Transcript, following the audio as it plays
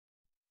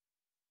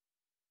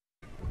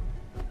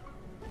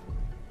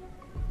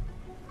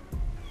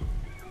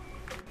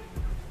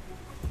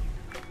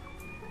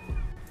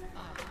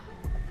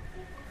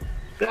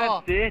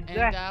That's it, and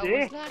that's I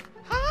it. was like,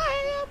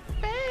 hiya,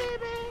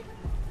 baby.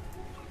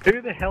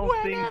 Who the hell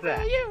sings Whenever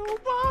that? you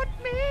want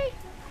me.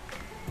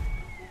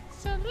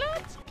 So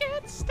let's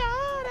get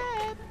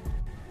started.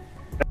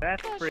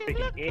 That's 'Cause you freaking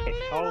look a it.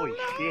 little Holy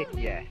shit,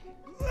 lonely. yeah.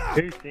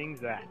 Who sings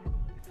that?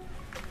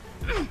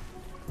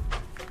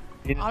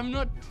 I'm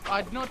not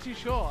too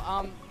sure.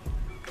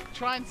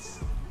 Try and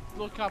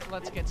look up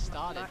Let's Get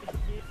Started.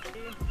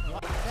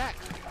 What? Zach,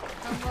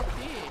 come up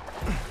here.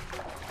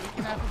 We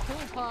can have a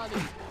pool party.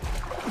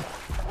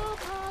 Pool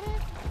party,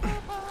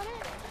 pool party.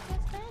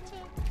 Let's dance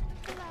it.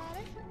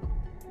 Party.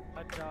 I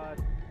died.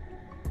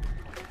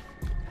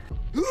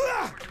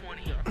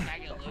 20, you're a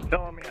faggot, Luke.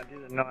 Tell me I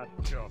did a nice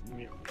job. In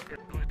the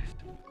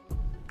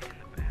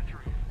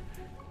bathroom.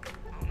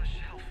 On the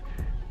shelf.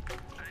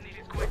 I need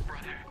it quick,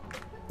 brother.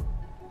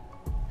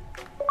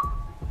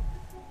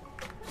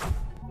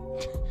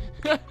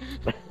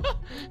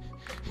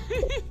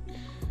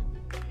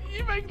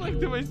 You make like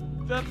the most,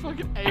 that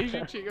fucking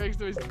Asian chick makes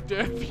the most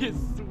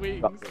derpiest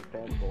swings. Fucking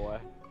fanboy.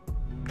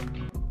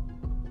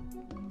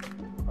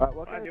 Alright,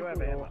 what I kind do of have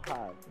do we ammo. all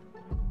have?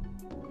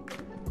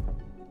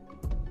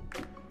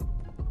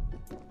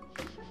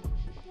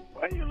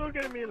 Why are you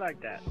looking at me like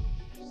that?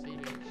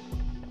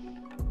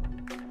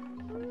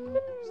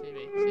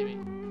 CV,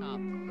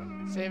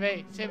 calm.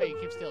 CV,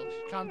 keep still.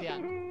 Calm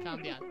down.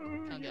 Calm down.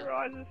 Calm Your down.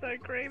 eyes are so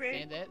creepy.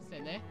 Stand there,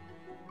 stand there.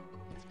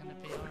 It's gonna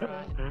be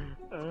alright.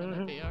 It's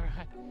gonna be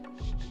alright.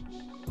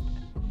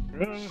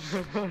 You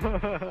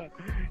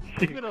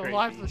Look at a creepy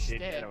lifeless shit,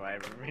 stare. Get away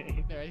from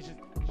me. No, he's just.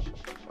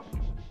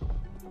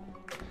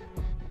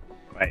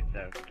 Wait,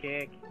 so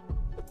kick,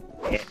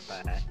 hit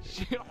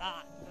fast.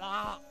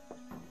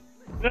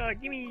 No,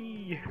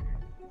 gimme!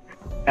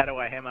 How do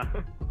I hammer?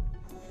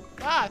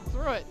 Ah,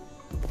 threw it.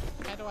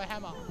 How do I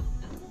hammer?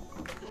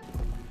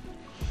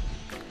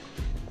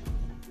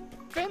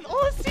 Ben,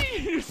 all I see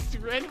you just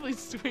randomly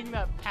swing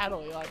that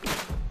paddle. You're like,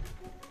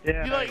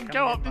 Yeah, you no, like come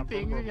go hit up my the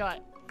things bum and you're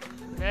like,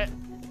 meh.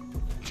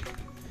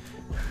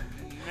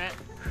 Meh.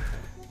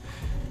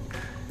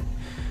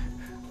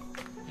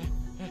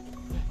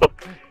 bum.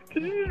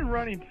 Did you just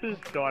run into the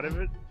side of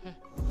it?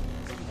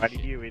 Why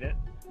did you eat it?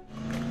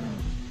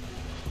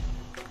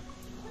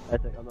 I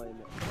think I'm not in it.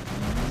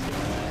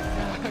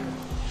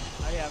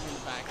 Oh yeah, I'm in the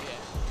back, yeah.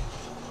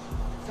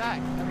 Zach,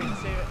 I mean,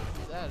 see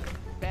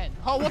Ben.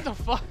 Oh, what the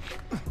fuck?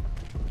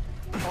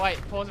 Oh wait,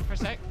 pause it for a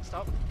sec.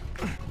 Stop.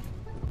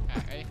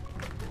 Alright, ready?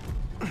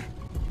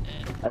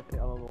 I think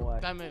I'm on my way.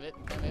 Don't move it.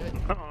 Don't move it.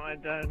 Oh, I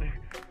don't.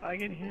 I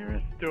can hear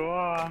a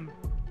storm.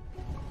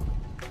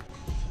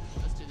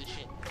 Let's do this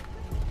shit.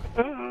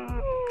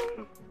 Ah.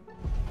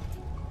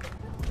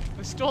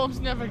 The storms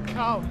never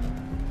come.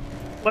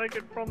 Like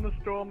it from the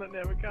storm that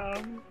never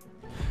comes.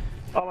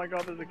 Oh my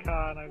god, there's a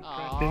car and I'm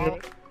crashed into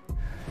it.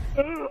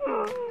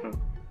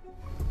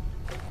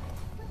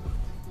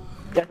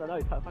 Yes, I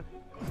know. Fuck.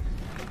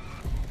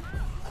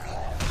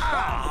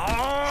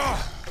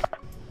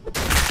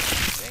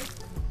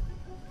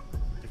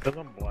 Because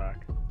I'm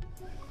black.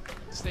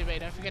 Stevie,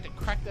 don't forget to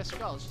crack their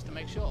skulls just to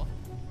make sure.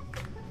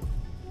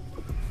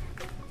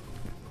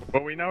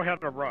 Well, we know how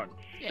to run.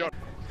 Yeah.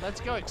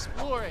 Let's go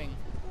exploring.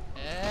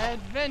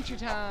 Adventure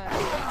time.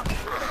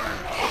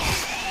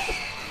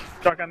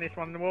 Stuck on this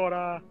one in the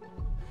water.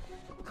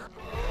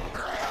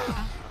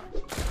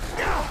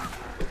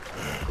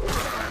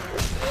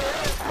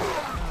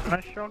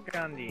 I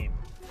shotgunned him.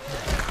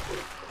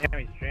 Now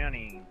he's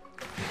drowning.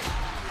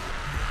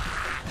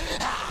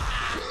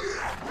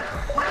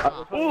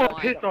 Oh,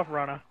 pissed off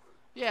runner.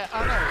 Yeah,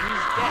 I know,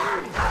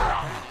 he's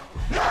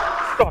dead.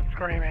 Stop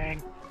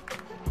screaming.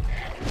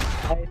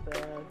 Hey,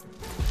 Sam.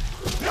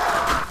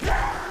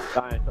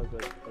 Sorry, so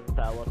good. As I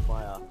say, I lost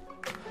my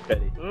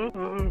Betty.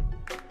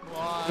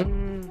 What?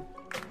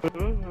 I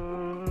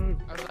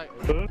was like,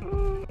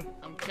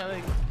 I'm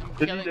killing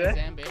Is a he dead?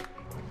 zombie.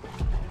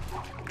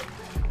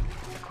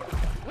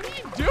 What are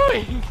you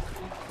doing?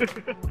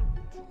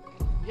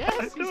 Yes,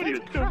 I his thought he head's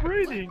was still cracked.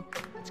 breathing.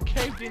 It's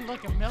caved in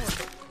like a melon.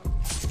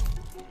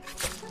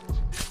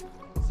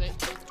 See?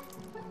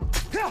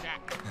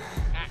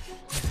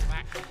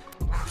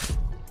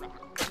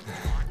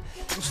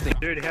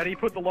 Dude, how do you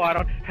put the light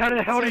on? How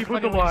the hell do you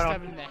put the light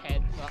on? In the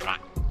head.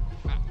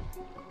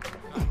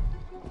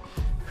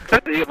 How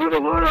do you put the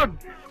light on?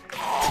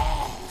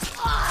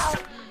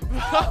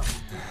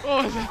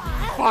 Oh,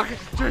 fuck!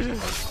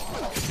 Jesus!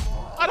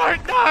 I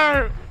don't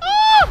know!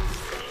 Ah!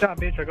 Shut up,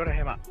 bitch, I got a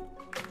hammer.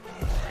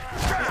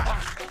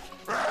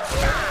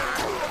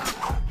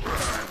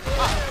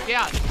 Oh, get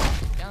out!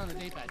 Down on the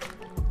D-pad.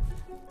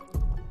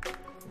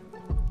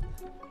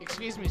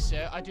 Excuse me,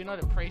 sir. I do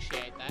not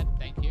appreciate that.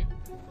 Thank you.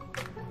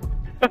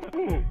 Look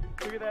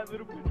at that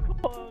little bitch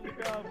claw on the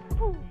ground.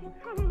 Boom.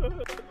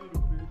 Little bitch.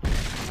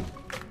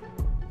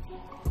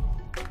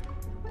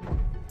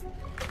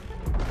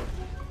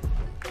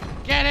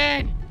 Get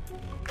in!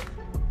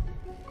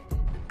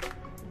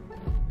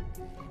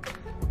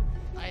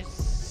 I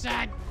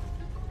said,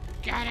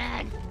 get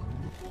in!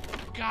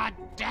 God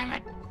damn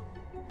it!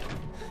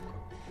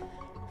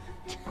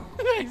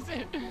 I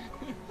said.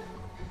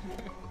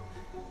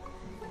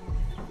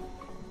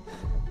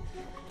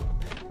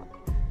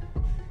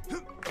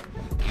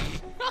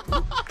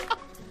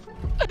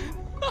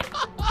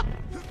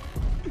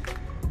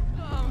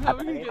 How are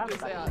we gonna get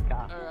this out?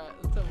 Alright,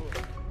 let's have a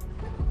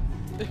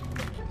look.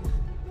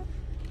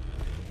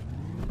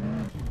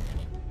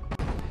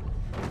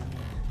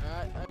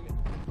 Alright,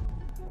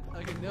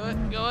 I can do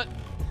it. Go it.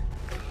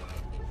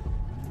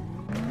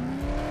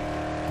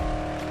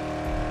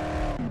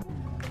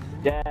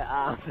 Yeah,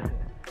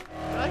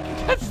 I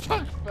can get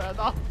stuck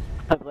further.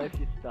 I believe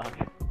she's stuck.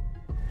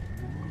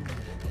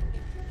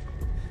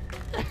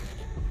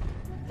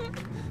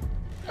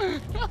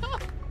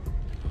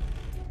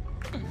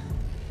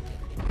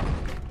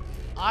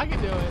 I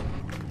can do it.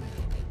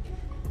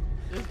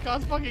 This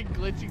car's fucking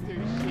glitching through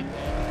shit,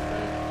 man.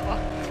 It's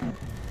so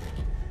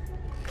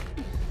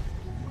fucked.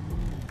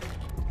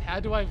 How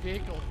do I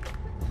vehicle?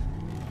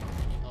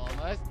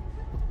 Almost.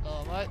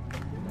 Almost.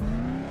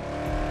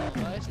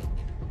 Almost.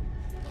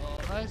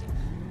 Almost.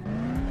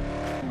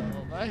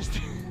 Almost.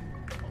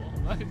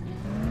 Almost.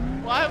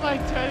 Why am I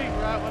turning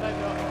right when I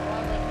don't? Why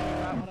am I turning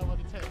right when I want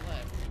to turn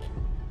left?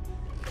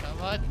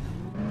 Come on.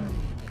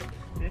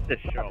 This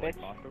is surely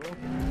possible.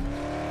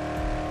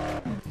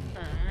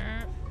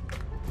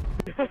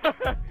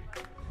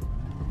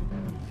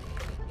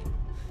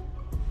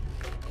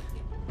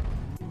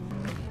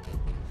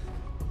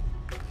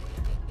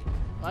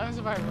 What happens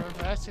if I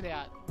reverse it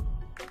out?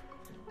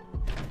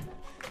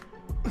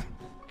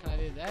 Can I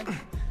do that?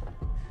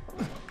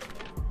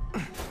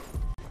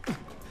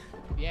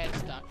 Yeah, it's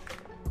stuck.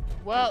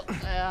 Well,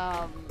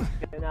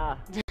 Nah.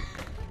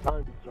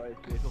 Someone destroy this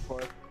vehicle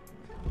for us.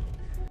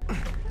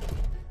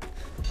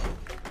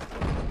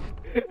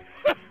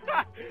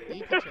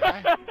 you can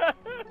try.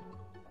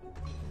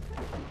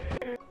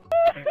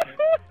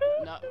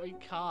 No, we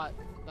can't.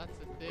 That's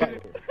the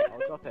thing. I'll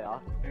drop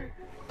out.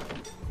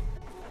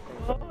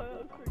 Oh,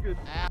 that's pretty good.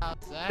 Ow,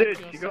 Zach, Dude,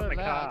 you're she so got in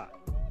the loud. car.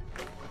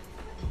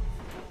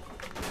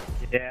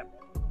 Yeah.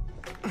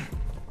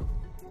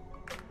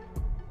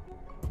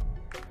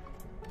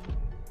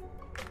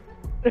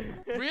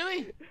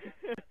 Really?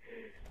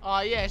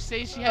 Oh yeah,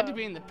 see, she had to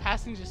be in the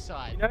passenger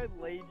side. You know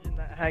Legion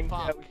that hangs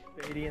out Fuck.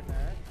 with Speedy and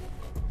that?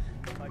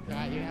 Like,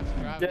 Alright, you have to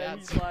drive it yeah, out.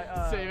 he's like,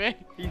 See me?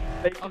 he's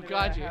speaking I'll about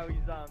guide you. how he's,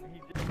 he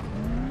just...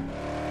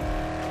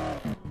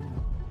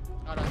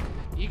 Hold on.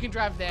 You can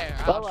drive there.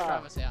 I'll just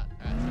drive us out.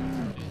 Alright, so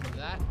we'll do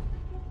that.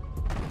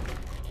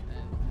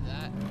 And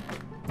that.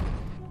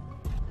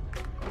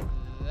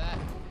 That.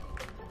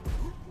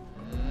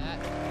 That.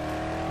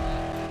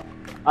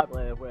 I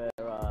believe we're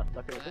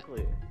stuck in a pickle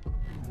here.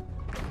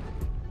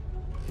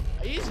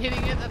 Are you just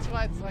hitting it? That's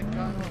why it's like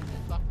going all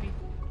fuck me.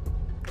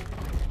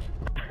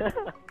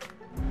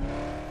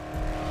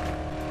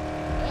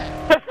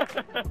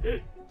 Yeah.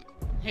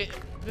 Hey,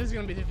 this is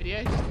gonna be the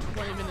video. Just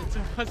 20 minutes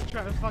of us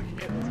trying to fucking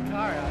get this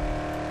car out.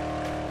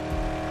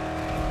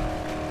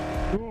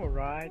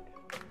 Alright.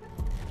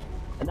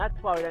 And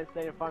that's why we don't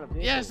stay in front of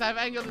vehicles. Yes, I've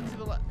angled it to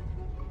the left.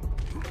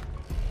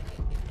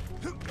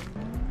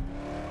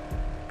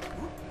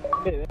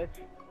 Hey, bitch.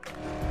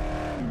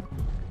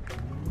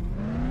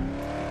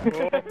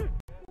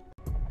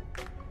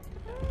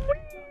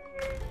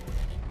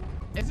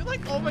 Is it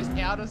like almost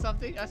out or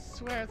something? I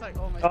swear it's like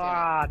almost out.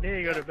 Ah, now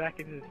you got it back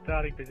into the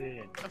starting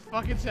position. I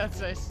fucking sound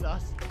so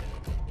sus.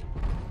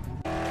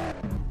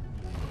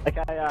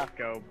 Okay,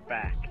 Go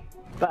back.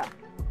 back.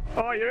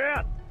 Oh, you're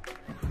out!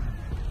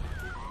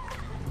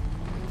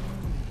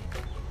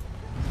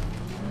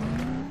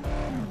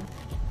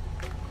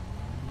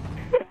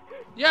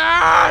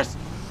 Yes!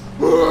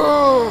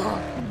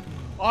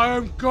 I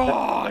am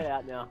God! Get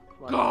out now.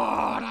 Come on.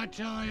 God, I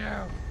tell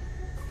you!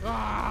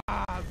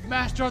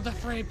 Master of the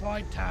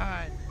 3-point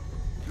turn!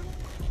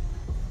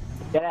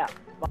 Get out.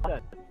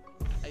 Button.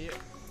 Are you...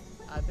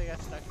 I think I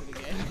stuck it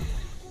again.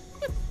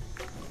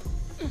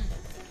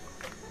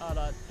 Hold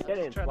on. Get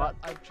in, what?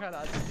 I'm trying to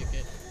unstick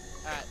it.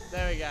 Alright,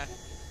 there we go.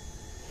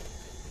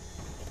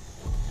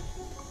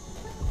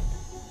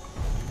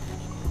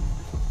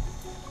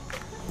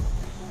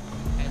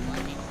 Hey,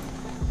 Blackie.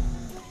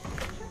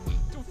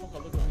 Don't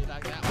fucking look at me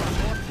like that.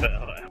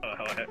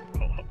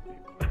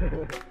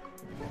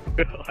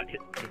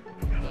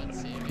 Not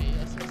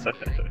serious, I'm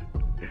serious.